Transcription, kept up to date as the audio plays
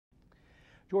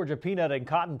Georgia peanut and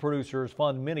cotton producers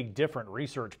fund many different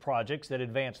research projects that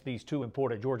advance these two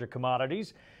important Georgia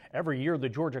commodities. Every year, the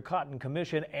Georgia Cotton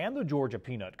Commission and the Georgia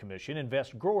Peanut Commission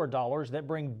invest grower dollars that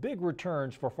bring big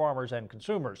returns for farmers and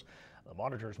consumers. The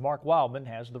Monitor's Mark Wildman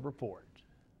has the report.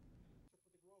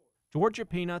 Georgia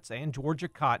peanuts and Georgia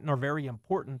cotton are very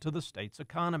important to the state's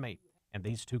economy, and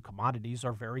these two commodities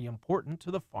are very important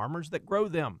to the farmers that grow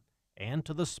them and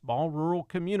to the small rural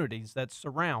communities that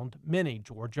surround many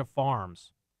Georgia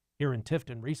farms. Here in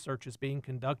Tifton, research is being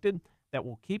conducted that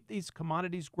will keep these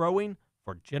commodities growing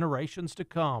for generations to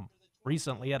come.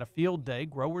 Recently at a field day,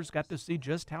 growers got to see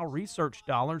just how research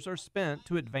dollars are spent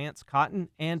to advance cotton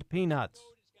and peanuts.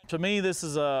 To me, this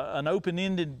is an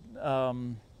open-ended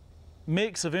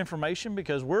mix of information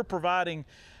because we're providing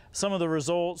some of the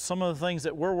results, some of the things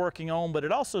that we're working on, but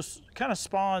it also kind of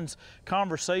spawns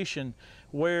conversation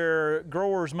where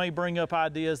growers may bring up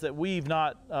ideas that we've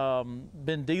not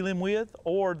been dealing with,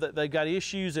 or that they've got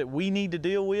issues that we need to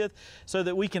deal with, so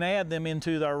that we can add them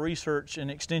into our research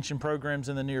and extension programs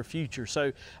in the near future.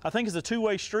 So I think it's a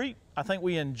two-way street. I think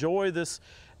we enjoy this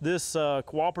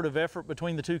cooperative effort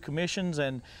between the two commissions,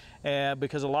 and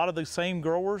because a lot of the same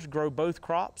growers grow both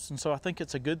crops, and so I think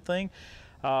it's a good thing.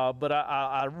 But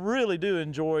I really do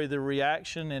enjoy the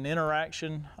reaction and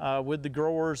interaction with the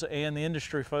growers and the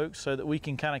industry folks so that we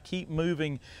can kind of keep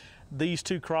moving these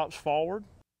two crops forward.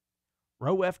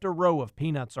 Row after row of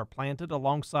peanuts are planted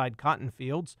alongside cotton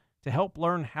fields to help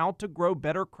learn how to grow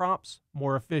better crops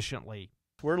more efficiently.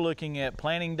 We're looking at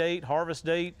planting date, harvest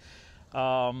date.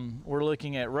 We're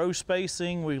looking at row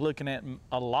spacing. We're looking at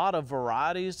a lot of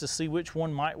varieties to see which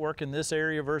one might work in this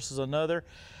area versus another.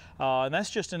 And that's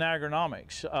just in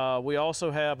agronomics. We also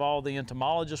have all the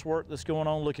entomologist work that's going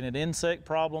on, looking at insect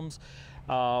problems.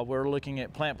 We're looking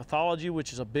at plant pathology,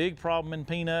 which is a big problem in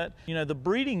peanut. You know, the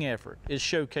breeding effort is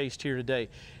showcased here today.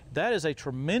 That is a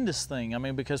tremendous thing. I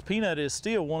mean, because peanut is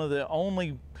still one of the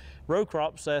only row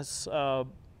crops that's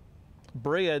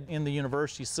bred in the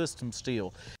university system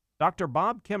still. Dr.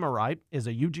 Bob Kimmerite is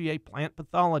a UGA plant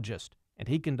pathologist, and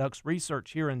he conducts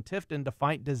research here in Tifton to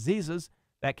fight diseases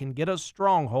that can get a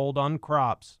stronghold on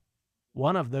crops.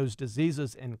 One of those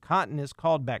diseases in cotton is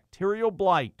called bacterial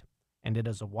blight, and it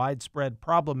is a widespread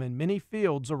problem in many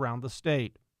fields around the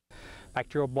state.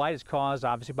 Bacterial blight is caused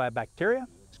obviously by bacteria.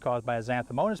 It's caused by a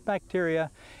Xanthomonas bacteria,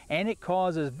 and it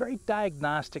causes very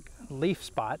diagnostic leaf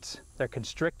spots. They're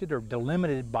constricted or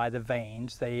delimited by the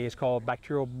veins. It's called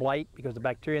bacterial blight because the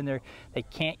bacteria in there, they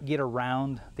can't get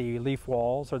around the leaf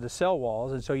walls or the cell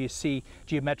walls, and so you see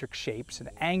geometric shapes, an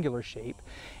angular shape.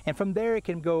 And from there it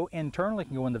can go internally, it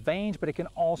can go in the veins, but it can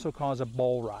also cause a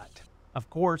boll rot. Of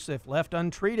course, if left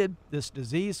untreated, this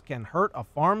disease can hurt a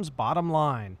farm's bottom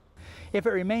line. If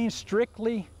it remains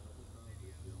strictly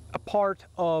a part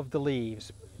of the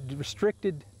leaves,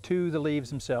 restricted to the leaves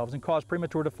themselves, and cause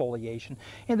premature defoliation,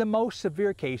 in the most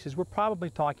severe cases, we're probably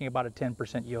talking about a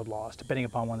 10% yield loss, depending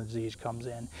upon when the disease comes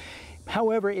in.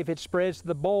 However, if it spreads to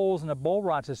the bolls and the boll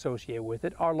rots associated with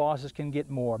it, our losses can get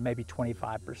more, maybe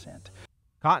 25%.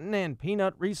 Cotton and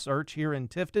peanut research here in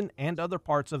Tifton and other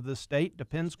parts of the state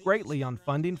depends greatly on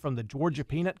funding from the Georgia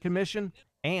Peanut Commission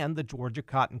and the Georgia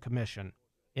Cotton Commission.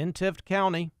 In Tift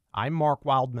County, I'm Mark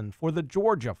Wildman for the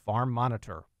Georgia Farm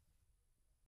Monitor.